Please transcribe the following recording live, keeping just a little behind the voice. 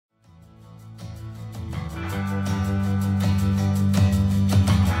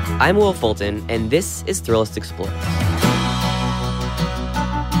I'm Will Fulton, and this is Thrillist Explorers.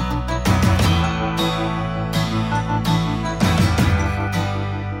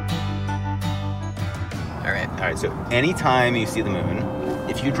 All right, so anytime you see the moon,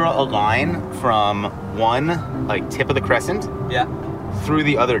 if you draw a line from one, like, tip of the crescent through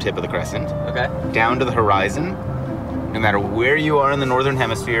the other tip of the crescent, down to the horizon, no matter where you are in the northern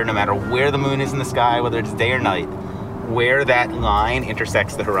hemisphere, no matter where the moon is in the sky, whether it's day or night, where that line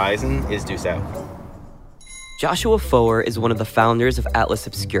intersects the horizon is due south. Joshua Foer is one of the founders of Atlas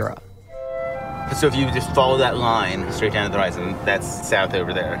Obscura. So if you just follow that line straight down to the horizon, that's south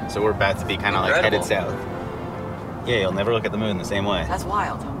over there. So we're about to be kind of like headed south. Yeah, you'll never look at the moon the same way. That's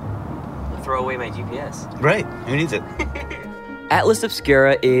wild. I'll throw away my GPS. Right. Who needs it? Atlas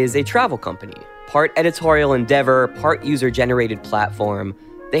Obscura is a travel company. Part editorial endeavor, part user-generated platform.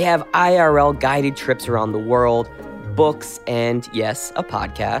 They have IRL guided trips around the world, books, and, yes, a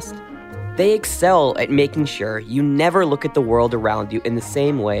podcast. They excel at making sure you never look at the world around you in the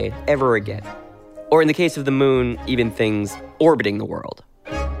same way ever again. Or in the case of the moon, even things orbiting the world.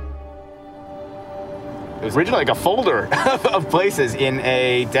 It was originally like a folder of places in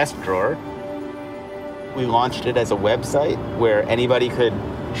a desk drawer. We launched it as a website where anybody could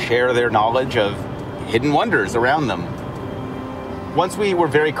share their knowledge of hidden wonders around them. Once we were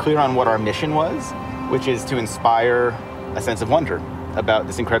very clear on what our mission was, which is to inspire a sense of wonder about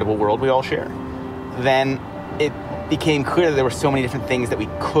this incredible world we all share, then it became clear that there were so many different things that we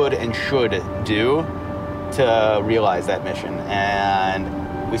could and should do to realize that mission.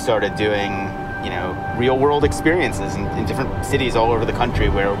 And we started doing, real world experiences in different cities all over the country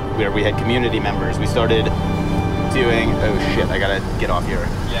where we had community members. We started doing, oh shit, I gotta get off here.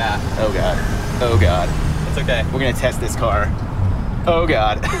 Yeah. Oh God. It's okay. We're gonna test this car. Oh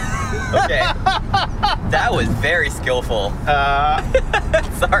God. Okay. That was very skillful.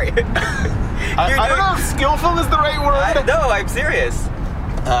 Sorry. I don't know if skillful is the right word. No, I'm serious.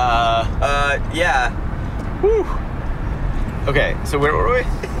 Yeah. Whew. Okay, so where were we?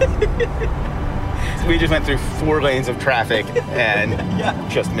 We just went through 4 lanes of traffic and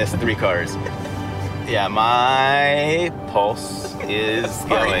just missed 3 cars. Yeah, my pulse is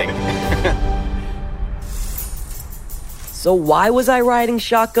going. So why was I riding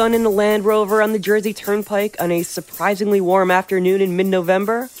shotgun in a Land Rover on the Jersey Turnpike on a surprisingly warm afternoon in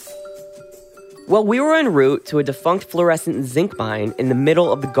mid-November? Well, we were en route to a defunct fluorescent zinc mine in the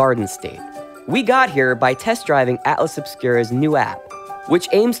middle of the Garden State. We got here by test driving Atlas Obscura's new app, which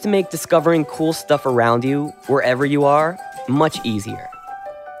aims to make discovering cool stuff around you, wherever you are, much easier.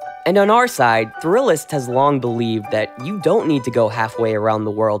 And on our side, Thrillist has long believed that you don't need to go halfway around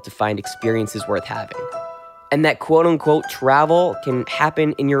the world to find experiences worth having, and that quote-unquote travel can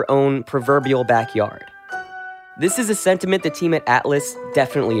happen in your own proverbial backyard. This is a sentiment the team at Atlas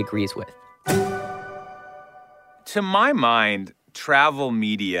definitely agrees with. To my mind, travel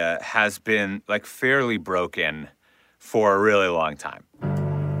media has been fairly broken for a really long time.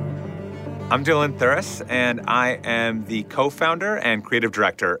 I'm Dylan Thuris, and I am the co-founder and creative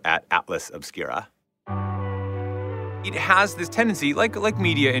director at Atlas Obscura. It has this tendency, like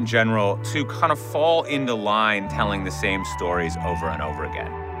media in general, to kind of fall into line telling the same stories over and over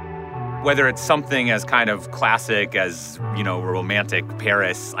again. Whether it's something as kind of classic as, romantic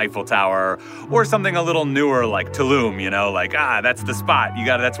Paris, Eiffel Tower, or something a little newer like Tulum, that's the spot.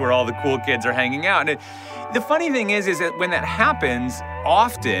 That's where all the cool kids are hanging out. And the funny thing is that when that happens,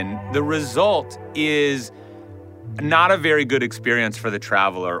 often the result is not a very good experience for the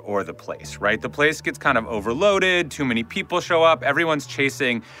traveler or the place, right? The place gets kind of overloaded, too many people show up, everyone's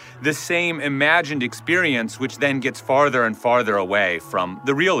chasing the same imagined experience, which then gets farther and farther away from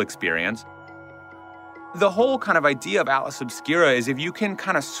the real experience. The whole kind of idea of Atlas Obscura is if you can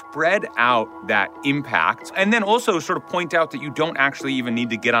kind of spread out that impact and then also sort of point out that you don't actually even need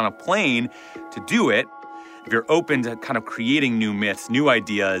to get on a plane to do it. If you're open to kind of creating new myths, new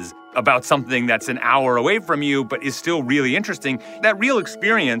ideas about something that's an hour away from you but is still really interesting, that real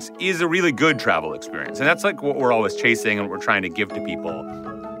experience is a really good travel experience. And that's what we're always chasing and what we're trying to give to people.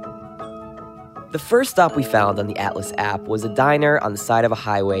 The first stop we found on the Atlas app was a diner on the side of a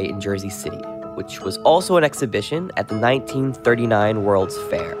highway in Jersey City, which was also an exhibition at the 1939 World's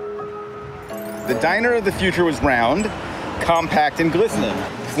Fair. The diner of the future was round, compact, and glistening.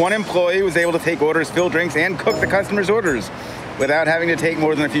 One employee was able to take orders, fill drinks, and cook the customers' orders without having to take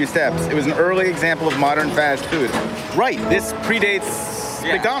more than a few steps. It was an early example of modern fast food. Right, this predates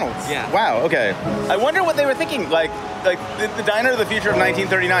McDonald's. Yeah. Wow, okay. I wonder what they were thinking, like the diner of the future of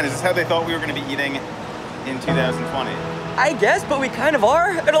 1939, is this how they thought we were going to be eating in 2020? I guess, but we kind of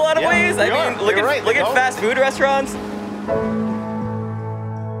are in a lot of ways. Look at fast food restaurants.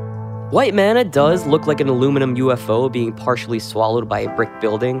 White Manna does look like an aluminum UFO being partially swallowed by a brick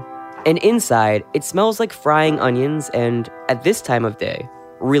building, and inside, it smells like frying onions and, at this time of day,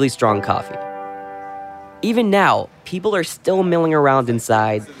 really strong coffee. Even now, people are still milling around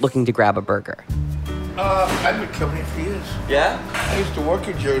inside looking to grab a burger. I've been coming here for years. Yeah? I used to work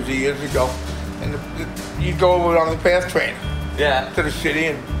in Jersey years ago, and you'd go over on the fast train Yeah. to the city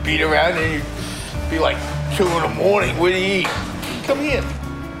and beat around, and you'd be like 2 in the morning. Where do you eat? Come here.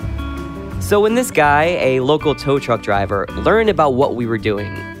 So when this guy, a local tow truck driver, learned about what we were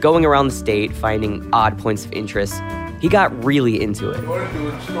doing, going around the state, finding odd points of interest, he got really into it. I want to do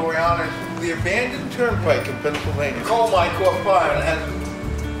a story on the abandoned turnpike in Pennsylvania. Coal mine caught fire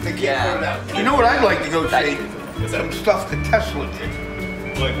and they can't put it out. You know what I'd like to go see? Some stuff that Tesla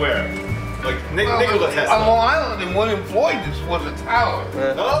did. Like where? Like Well, Nikola On Tesla. Long Island in William Floyd, this was a tower.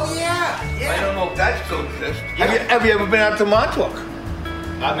 Oh yeah, I don't know if that still exists. Yeah. Have you ever been out to Montauk?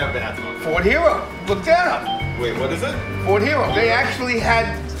 I've never been out to Montauk. Fort Hero. Look that up. Wait, what is it? Fort Hero. They actually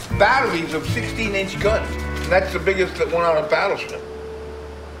had batteries of 16-inch guns. That's the biggest that went on a battleship.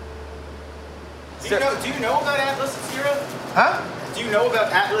 Do you know about Atlas Obscura? Huh? Do you know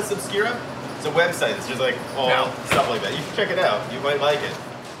about Atlas Obscura? It's a website. It's just like all No. stuff like that. You should check it out. You might like it.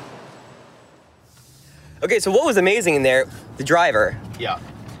 Okay, so what was amazing in there, the driver, Yeah.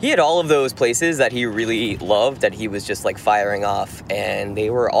 he had all of those places that he really loved that he was just like firing off, and they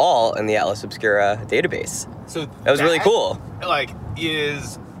were all in the Atlas Obscura database. So That was really cool.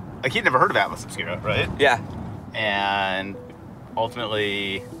 He'd never heard of Atlas Obscura, right? Yeah. And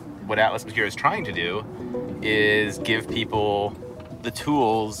ultimately, what Atlas Obscura is trying to do is give people the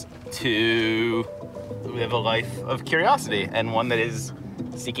tools to live a life of curiosity and one that is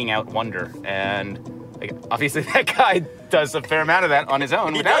seeking out wonder. And obviously, that guy does a fair amount of that on his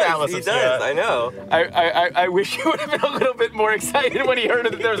own without Atlas Obscura. I know. I wish he would have been a little bit more excited when he heard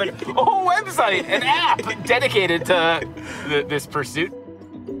that there was like a whole website, an app dedicated to this pursuit.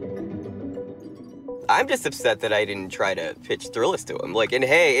 I'm just upset that I didn't try to pitch Thrillist to him. Like, and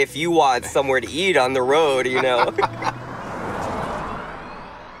hey, if you want somewhere to eat on the road, you know.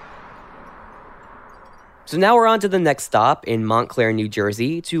 So now we're on to the next stop in Montclair, New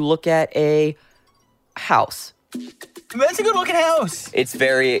Jersey, to look at a house. That's a good looking house. It's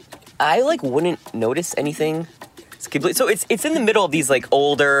very, I wouldn't notice anything. It's complete, so it's in the middle of these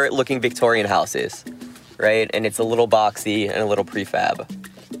older looking Victorian houses, right? And it's a little boxy and a little prefab.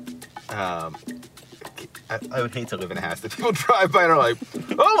 I would hate to live in a house that people drive by and are like,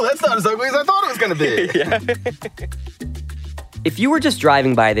 oh, that's not as ugly as I thought it was going to be. Yeah. If you were just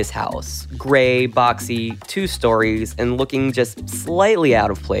driving by this house, gray, boxy, 2 stories, and looking just slightly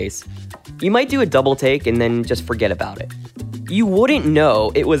out of place, you might do a double take and then just forget about it. You wouldn't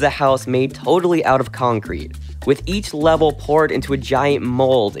know it was a house made totally out of concrete, with each level poured into a giant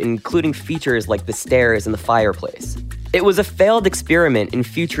mold, including features like the stairs and the fireplace. It was a failed experiment in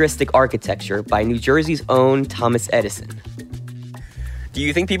futuristic architecture by New Jersey's own Thomas Edison. Do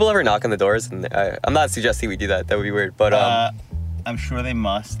you think people ever knock on the doors? And I'm not suggesting we do that. That would be weird. But I'm sure they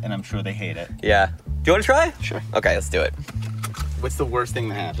must, and I'm sure they hate it. yeah. Do you want to try? Sure. Okay, let's do it. What's the worst thing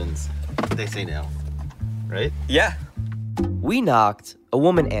that happens? They say no, right? Yeah. We knocked, a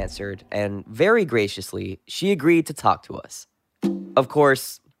woman answered, and very graciously, she agreed to talk to us. Of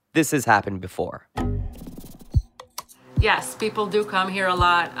course, this has happened before. Yes, people do come here a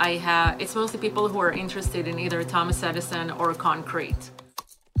lot. It's mostly people who are interested in either Thomas Edison or concrete.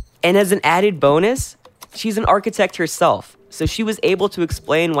 And as an added bonus, she's an architect herself, so she was able to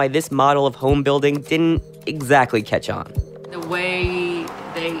explain why this model of home building didn't exactly catch on. The way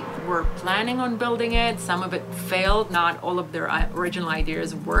they were planning on building it, some of it failed. Not all of their original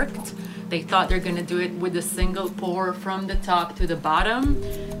ideas worked. They thought they're going to do it with a single pour from the top to the bottom,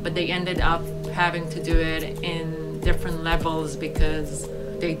 but they ended up having to do it in different levels because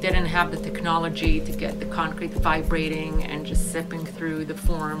they didn't have the technology to get the concrete vibrating and just sipping through the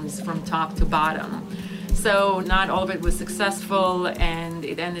forms from top to bottom. So not all of it was successful, and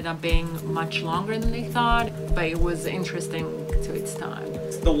it ended up being much longer than they thought, but it was interesting to its time.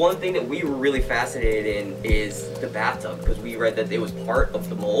 The one thing that we were really fascinated in is the bathtub, because we read that it was part of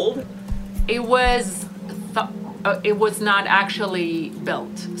the mold. It was not actually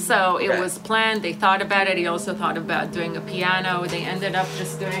built. So it was planned, they thought about it. He also thought about doing a piano. They ended up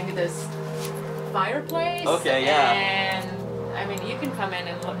just doing this fireplace. Okay, yeah. And I mean, you can come in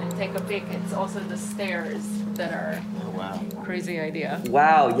and look and take a peek. It's also the stairs that are crazy idea.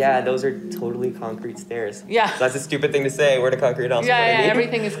 Wow, yeah, those are totally concrete stairs. Yeah. So that's a stupid thing to say. Where the concrete house? Yeah, I mean?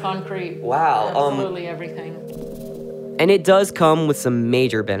 everything is concrete. Wow. Absolutely everything. And it does come with some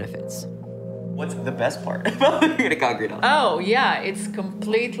major benefits. What's the best part about living in a concrete house? Oh, yeah, it's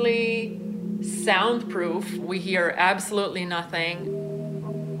completely soundproof. We hear absolutely nothing.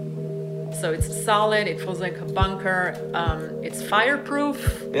 So it's solid, it feels like a bunker. It's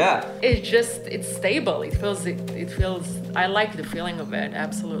fireproof. Yeah. It's stable. It feels, I like the feeling of it,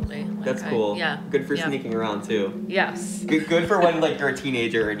 absolutely. That's cool. Yeah. Good for sneaking around too. Yes. Good for when like you're a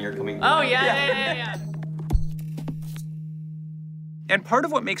teenager and you're coming. Oh, yeah. And part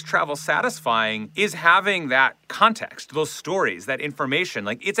of what makes travel satisfying is having that context, those stories, that information.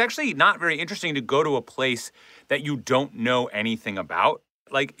 Like, it's actually not very interesting to go to a place that you don't know anything about.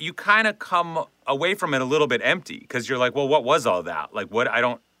 Like, you kind of come away from it a little bit empty because you're like, well, what was all that? Like,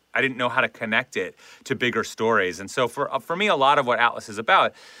 I didn't know how to connect it to bigger stories. And so for me, a lot of what Atlas is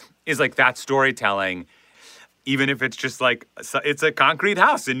about is like that storytelling, even if it's just like, it's a concrete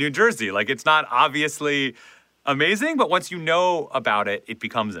house in New Jersey. Like, it's not obviously amazing, but once you know about it, it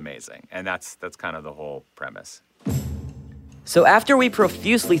becomes amazing. And that's kind of the whole premise. So after we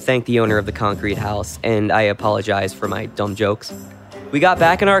profusely thanked the owner of the concrete house, and I apologize for my dumb jokes, we got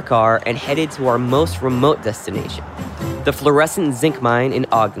back in our car and headed to our most remote destination, the fluorescent zinc mine in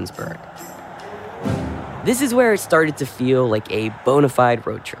Ogdensburg. This is where it started to feel like a bona fide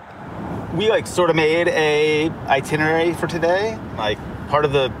road trip. We like sort of made a itinerary for today. Like, part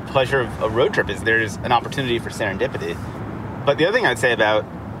of the pleasure of a road trip is there's an opportunity for serendipity. But the other thing I'd say about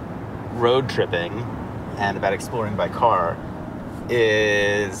road tripping and about exploring by car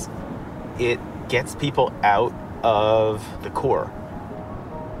is it gets people out of the core.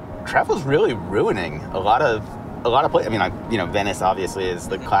 Travel's really ruining a lot of places. I mean, Venice obviously is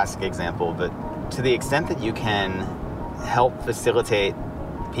the classic example, but to the extent that you can help facilitate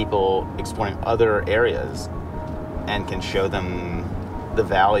people exploring other areas and can show them the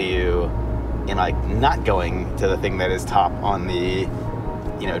value in like not going to the thing that is top on the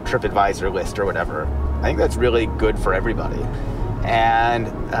TripAdvisor list or whatever, I think that's really good for everybody. And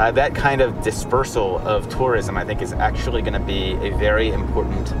that kind of dispersal of tourism, I think, is actually going to be a very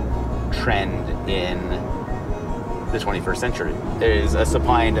important trend in the 21st century. There's a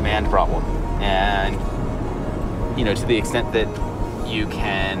supply and demand problem, and to the extent that you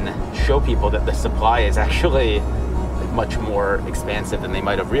can show people that the supply is actually much more expansive than they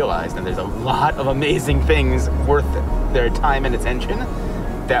might have realized, and there's a lot of amazing things worth their time and attention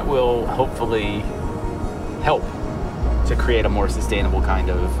that will hopefully help to create a more sustainable kind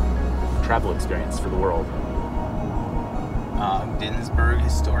of travel experience for the world. Ogdensburg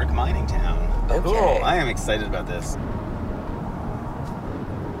Historic Mining Town. Okay. Cool. I am excited about this.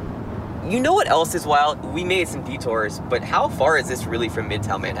 You know what else is wild? We made some detours, but how far is this really from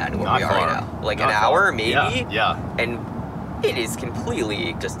Midtown Manhattan where we are right now? Like an hour, maybe? Yeah. And it is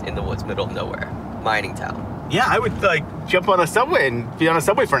completely just in the woods, middle of nowhere. Mining town. Yeah, I would jump on a subway and be on a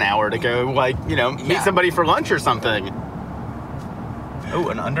subway for an hour to go meet somebody for lunch or something. Oh,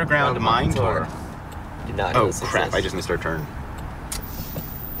 an underground mine tour. Did not know Oh this crap, exists. I just missed our turn.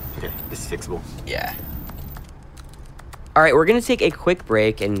 Okay, this is fixable. Yeah. All right, we're gonna take a quick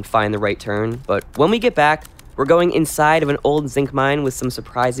break and find the right turn, but when we get back, we're going inside of an old zinc mine with some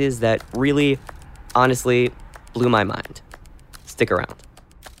surprises that really, honestly, blew my mind. Stick around.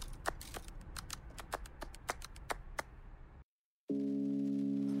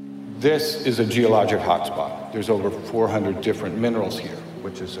 This is a geologic hotspot. There's over 400 different minerals here,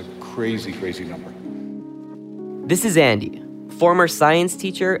 which is a crazy, crazy number. This is Andy, former science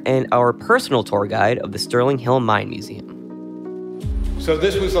teacher and our personal tour guide of the Sterling Hill Mine Museum. So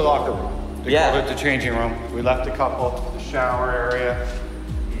this was the locker room. They Yeah. called it the changing room. We left a couple, the shower area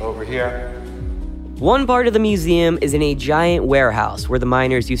over here. One part of the museum is in a giant warehouse where the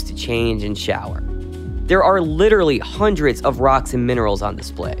miners used to change and shower. There are literally hundreds of rocks and minerals on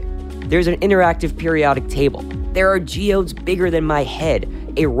display. There's an interactive periodic table. There are geodes bigger than my head,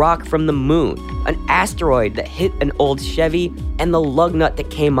 a rock from the moon, an asteroid that hit an old Chevy, and the lug nut that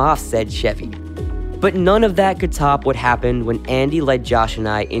came off said Chevy. But none of that could top what happened when Andy led Josh and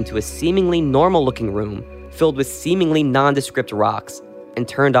I into a seemingly normal-looking room filled with seemingly nondescript rocks and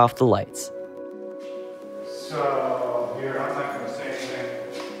turned off the lights. So here, I'm not gonna say anything.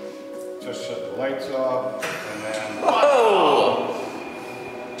 Just shut the lights off, and then... Whoa!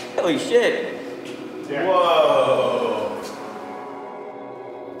 Holy shit! Yeah. Whoa!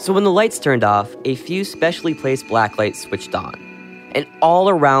 So when the lights turned off, a few specially placed black lights switched on. And all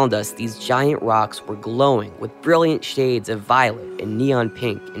around us, these giant rocks were glowing with brilliant shades of violet and neon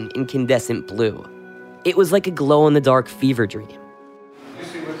pink and incandescent blue. It was like a glow-in-the-dark fever dream. You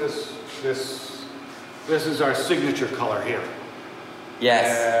see what this is our signature color here.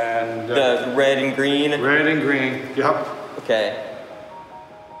 Yes. And The red and green. red and green, yep. Okay.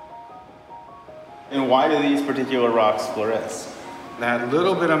 And why do these particular rocks fluoresce? That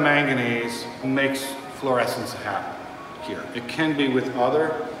little bit of manganese makes fluorescence happen here. It can be with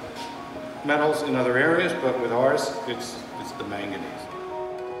other metals in other areas, but with ours, it's the manganese.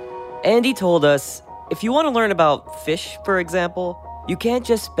 Andy told us, if you want to learn about fish, for example, you can't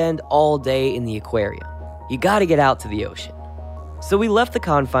just spend all day in the aquarium. You gotta get out to the ocean. So we left the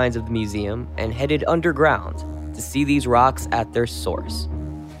confines of the museum and headed underground to see these rocks at their source.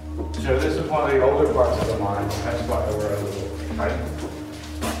 So this is one of the older parts of the mine. That's why we're a little tight.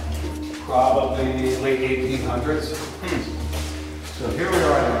 Probably late 1800s. So here we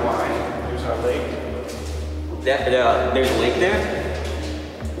are in the mine. Here's our lake. There's a lake there?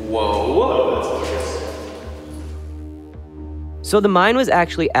 Whoa. So the mine was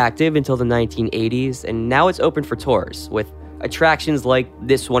actually active until the 1980s, and now it's open for tours, with attractions like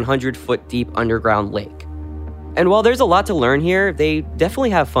this 100-foot deep underground lake. And while there's a lot to learn here, they definitely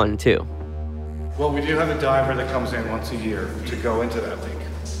have fun too. Well, we do have a diver that comes in once a year to go into that lake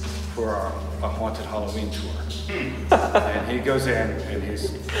for a haunted Halloween tour. And he goes in and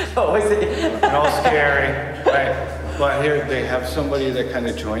he's Oh, is it? and all scary, right? But here they have somebody that kind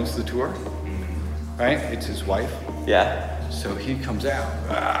of joins the tour, right? It's his wife. Yeah. So he comes out,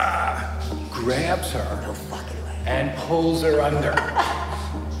 grabs her, and pulls her under.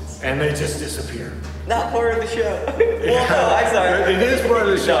 And they just disappear. Not part of the show. Well, no, I'm sorry. It is part of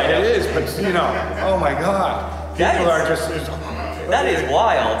the show. No, I know. It is, but oh my God. People are just. That is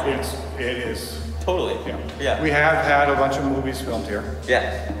wild. It is. Totally. Yeah. We have had a bunch of movies filmed here.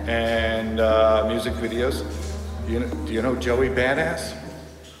 Yeah. And music videos. Do you know Joey Badass?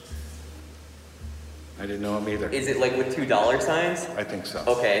 I didn't know him either. Is it like with $2 signs? I think so.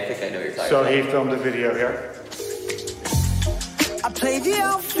 Okay, I think I know what you're talking So about. he filmed a video here. I play the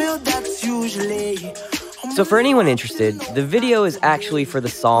outfield, that's usually. So for anyone interested, the video is actually for the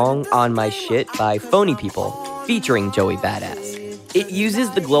song On My Shit by Phony People, featuring Joey Badass. It uses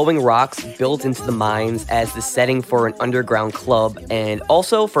the glowing rocks built into the mines as the setting for an underground club, and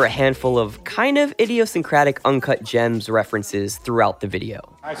also for a handful of kind of idiosyncratic uncut gems references throughout the video.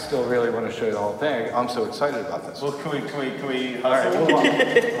 I still really want to show you the whole thing. I'm so excited about this. Well, can we All right, hold on.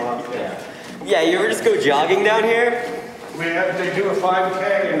 Yeah, you ever just go jogging down here? They do a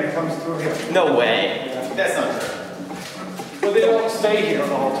 5K and it comes through here. No way. That's not true. Well, they don't stay here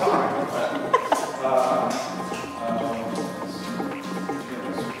the whole time.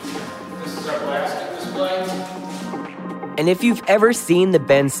 This is our plastic display. And if you've ever seen the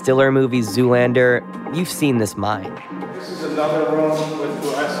Ben Stiller movie Zoolander, you've seen this mine. This is another room with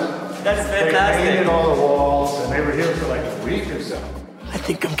fluorescent. That's They painted all the walls and they were here for like a week or so. I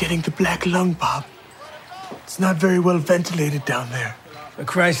think I'm getting the black lung, Bob. It's not very well ventilated down there. For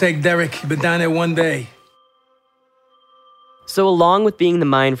Christ's sake, Derek, you've been down there one day. So along with being the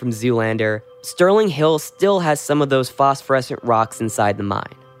mine from Zoolander, Sterling Hill still has some of those phosphorescent rocks inside the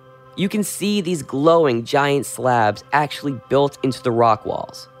mine. You can see these glowing giant slabs actually built into the rock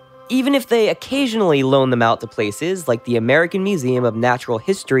walls, even if they occasionally loan them out to places like the American Museum of Natural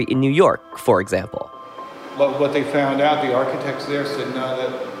History in New York, for example. But what they found out, the architects there said, no,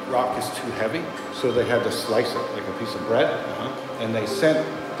 that rock is too heavy. So they had to slice it like a piece of bread. And they sent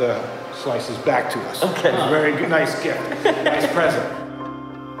the slices back to us. Okay. It was a very good, nice gift, nice present.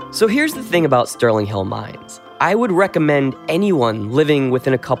 So here's the thing about Sterling Hill mines. I would recommend anyone living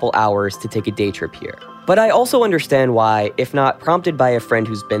within a couple hours to take a day trip here. But I also understand why, if not prompted by a friend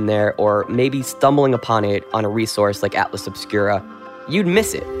who's been there, or maybe stumbling upon it on a resource like Atlas Obscura, you'd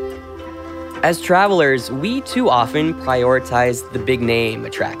miss it. As travelers, we too often prioritize the big name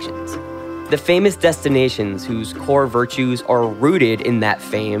attractions, the famous destinations whose core virtues are rooted in that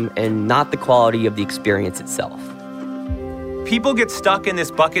fame and not the quality of the experience itself. People get stuck in this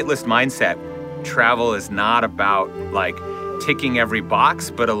bucket list mindset. Travel is not about like ticking every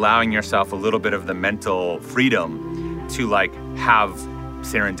box, but allowing yourself a little bit of the mental freedom to like have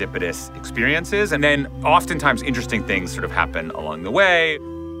serendipitous experiences. And then oftentimes interesting things sort of happen along the way.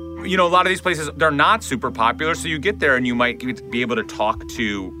 You know, a lot of these places, they're not super popular, so you get there and you might be able to talk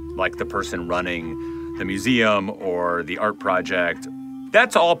to like the person running the museum or the art project.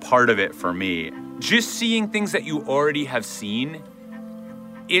 That's all part of it for me. Just seeing things that you already have seen,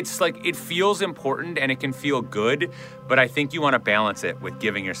 it's like, it feels important and it can feel good, but I think you want to balance it with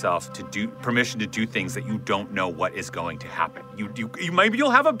giving yourself permission to do things that you don't know what is going to happen. Maybe you'll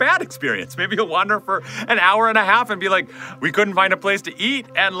have a bad experience. Maybe you'll wander for an hour and a half and be like, we couldn't find a place to eat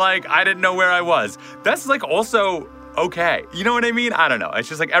and like, I didn't know where I was. That's like also okay. You know what I mean? I don't know. It's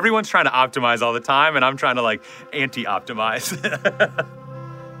just like everyone's trying to optimize all the time and I'm trying to like anti-optimize.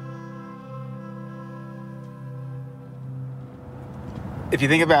 If you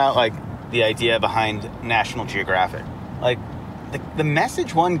think about like the idea behind National Geographic. Like, the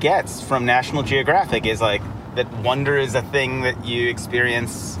message one gets from National Geographic is like that wonder is a thing that you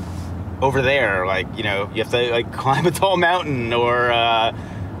experience over there. Like, you know, you have to like climb a tall mountain or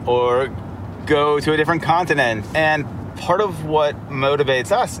go to a different continent. And part of what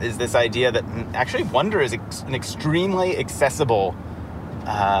motivates us is this idea that actually wonder is an extremely accessible,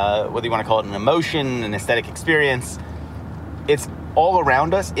 whether you want to call it an emotion, an aesthetic experience. It's all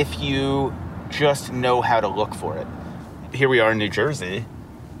around us if you just know how to look for it. Here we are in New Jersey,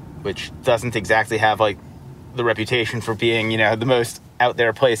 which doesn't exactly have like the reputation for being, you know, the most out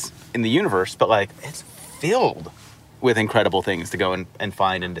there place in the universe, but like it's filled with incredible things to go and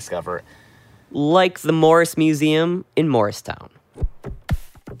find and discover. Like the Morris Museum in Morristown.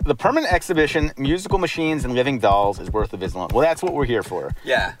 The permanent exhibition, Musical Machines and Living Dolls, is worth a visit. Well, that's what we're here for.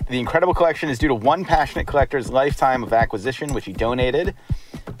 Yeah. The incredible collection is due to one passionate collector's lifetime of acquisition, which he donated.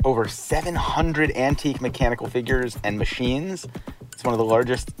 Over 700 antique mechanical figures and machines. It's one of the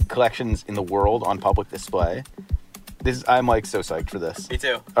largest collections in the world on public display. I'm like so psyched for this. Me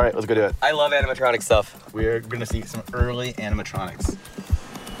too. All right, let's go do it. I love animatronic stuff. We're going to see some early animatronics.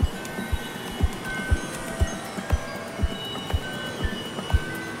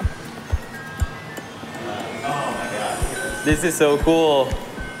 This is so cool.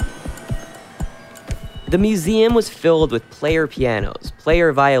 The museum was filled with player pianos,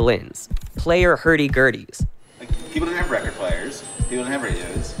 player violins, player hurdy-gurdies. Like, people didn't have record players. People didn't have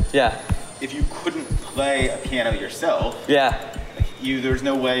radios. Yeah. If you couldn't play a piano yourself, Yeah. there was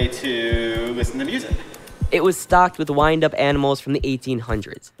no way to listen to music. It was stocked with wind-up animals from the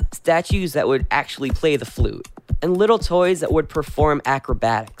 1800s, statues that would actually play the flute, and little toys that would perform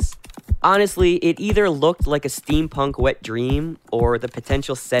acrobatics. Honestly, it either looked like a steampunk wet dream or the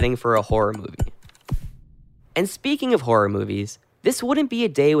potential setting for a horror movie. And speaking of horror movies, this wouldn't be a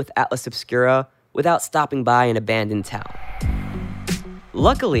day with Atlas Obscura without stopping by an abandoned town.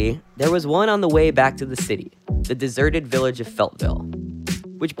 Luckily, there was one on the way back to the city, the deserted village of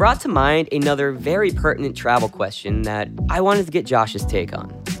Feltville, which brought to mind another very pertinent travel question that I wanted to get Josh's take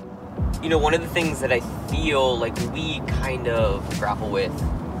on. You know, one of the things that I feel like we kind of grapple with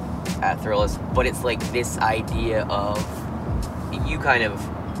at Thrillist, but it's like this idea of you kind of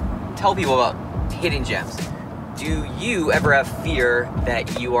tell people about hidden gems. Do you ever have fear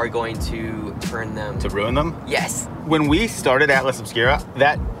that you are going to turn them... To ruin them? Yes. When we started Atlas Obscura,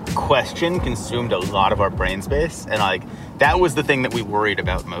 that question consumed a lot of our brain space, and like that was the thing that we worried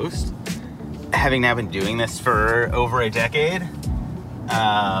about most. Having now been doing this for over a decade,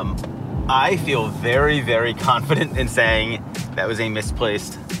 I feel very, very confident in saying that was a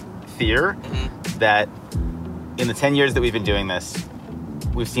misplaced fear. Mm-hmm. That in the 10 years that we've been doing this,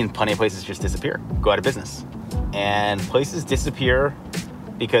 we've seen plenty of places just disappear, go out of business. And places disappear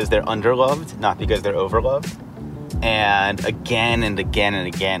because they're underloved, not because they're overloved. And again and again and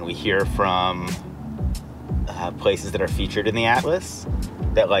again, we hear from places that are featured in the Atlas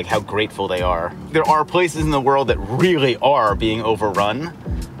that like how grateful they are. There are places in the world that really are being overrun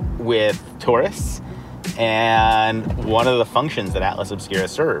with tourists. And one of the functions that Atlas Obscura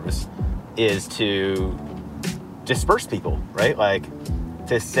serves is to disperse people, right? Like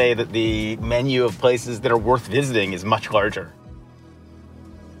to say that the menu of places that are worth visiting is much larger.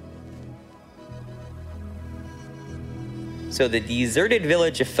 So the deserted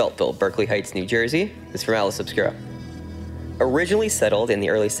village of Feltville, Berkeley Heights, New Jersey, is from Atlas Obscura. Originally settled in the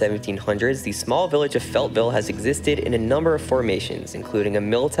early 1700s, the small village of Feltville has existed in a number of formations, including a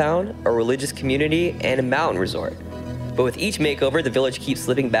mill town, a religious community, and a mountain resort. But with each makeover, the village keeps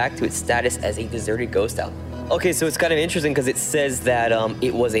slipping back to its status as a deserted ghost town. Okay, so it's kind of interesting because it says that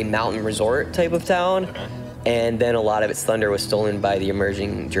it was a mountain resort type of town, and then a lot of its thunder was stolen by the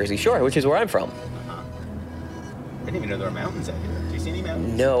emerging Jersey Shore, which is where I'm from. I didn't even know there were mountains out here. Do you see any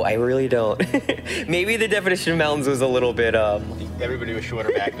mountains? No, I really don't. Maybe the definition of mountains was a little bit, Everybody was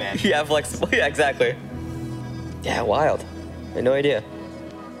shorter back then. Yeah, flexible. Yeah, exactly. Yeah, wild. I had no idea.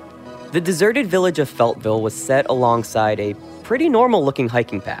 The deserted village of Feltville was set alongside a pretty normal-looking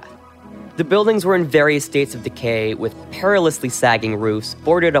hiking path. The buildings were in various states of decay, with perilously sagging roofs,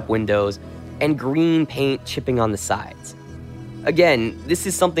 boarded-up windows, and green paint chipping on the sides. Again, this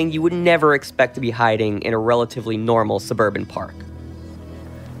is something you would never expect to be hiding in a relatively normal suburban park.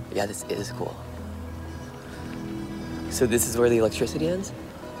 Yeah, this is cool. So this is where the electricity ends?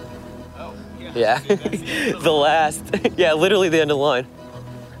 Oh, yeah. Yeah. The last. Yeah, literally the end of the line.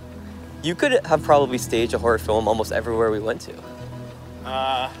 You could have probably staged a horror film almost everywhere we went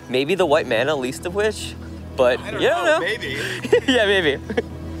to. Maybe the White Manna, least of which, but I don't you know. don't know. Maybe. Yeah, maybe.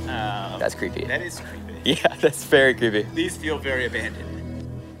 That's creepy. That is creepy. Yeah, that's very creepy. These feel very abandoned.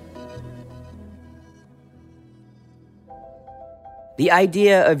 The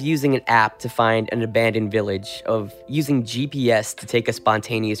idea of using an app to find an abandoned village, of using GPS to take a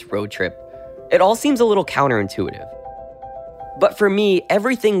spontaneous road trip, it all seems a little counterintuitive. But for me,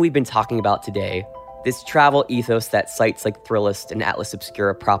 everything we've been talking about today, this travel ethos that sites like Thrillist and Atlas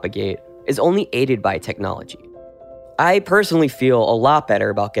Obscura propagate, is only aided by technology. I personally feel a lot better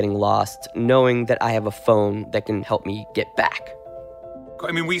about getting lost, knowing that I have a phone that can help me get back.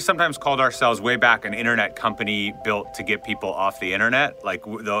 I mean, we sometimes called ourselves way back an internet company built to get people off the internet. Like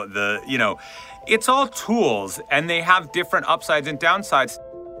it's all tools, and they have different upsides and downsides.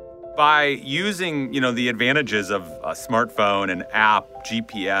 By using, the advantages of a smartphone, an app,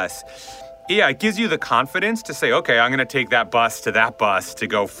 GPS, it gives you the confidence to say, okay, I'm going to take that bus to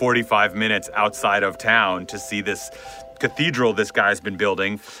go 45 minutes outside of town to see this cathedral this guy's been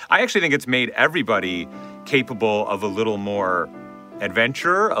building. I actually think it's made everybody capable of a little more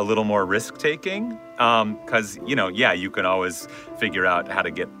adventure, a little more risk-taking, because, you can always figure out how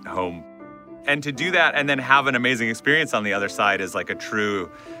to get home. And to do that and then have an amazing experience on the other side is like a true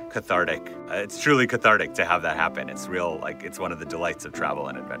cathartic. It's truly cathartic to have that happen. It's real, it's one of the delights of travel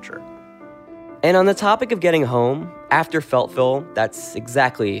and adventure. And on the topic of getting home, after Feltville, that's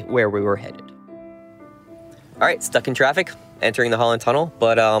exactly where we were headed. All right, stuck in traffic, entering the Holland Tunnel.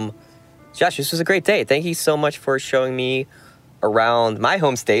 But Josh, this was a great day. Thank you so much for showing me around my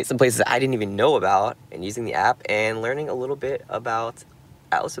home state, some places I didn't even know about, and using the app and learning a little bit about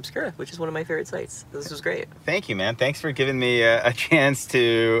Atlas Obscura, which is one of my favorite sites. This was great. Thank you, man. Thanks for giving me a chance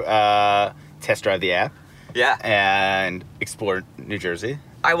to test drive the app. Yeah. And explore New Jersey.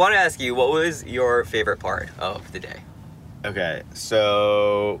 I want to ask you, what was your favorite part of the day? Okay,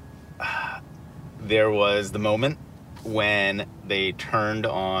 so there was the moment when they turned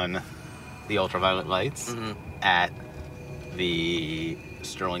on the ultraviolet lights at the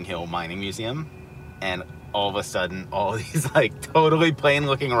Sterling Hill Mining Museum, and all of a sudden, all these totally plain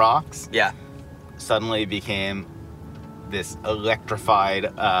looking rocks suddenly became this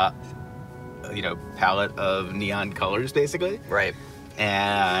electrified, palette of neon colors, basically. Right.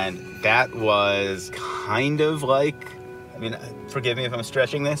 And that was kind of forgive me if I'm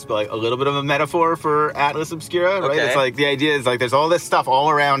stretching this, but a little bit of a metaphor for Atlas Obscura, right? Okay. It's the idea is there's all this stuff all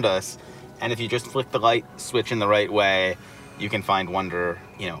around us, and if you just flick the light switch in the right way, you can find wonder,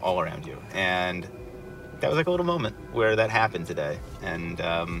 all around you. And that was a little moment where that happened today. And,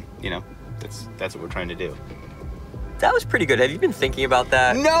 that's what we're trying to do. That was pretty good. Have you been thinking about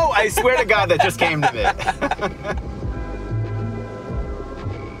that? No, I swear to God, that just came to me.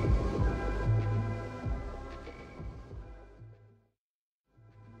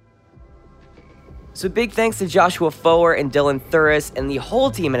 So big thanks to Joshua Foer and Dylan Thuris and the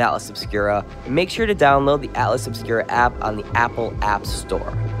whole team at Atlas Obscura. Make sure to download the Atlas Obscura app on the Apple App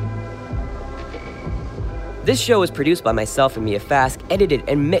Store. This show is produced by myself and Mia Fask, edited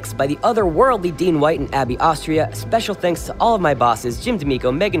and mixed by the otherworldly Dean White and Abby Austria. Special thanks to all of my bosses, Jim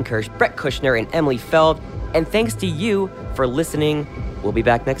D'Amico, Megan Kirsch, Brett Kushner, and Emily Feld. And thanks to you for listening. We'll be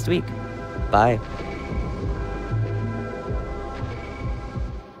back next week. Bye.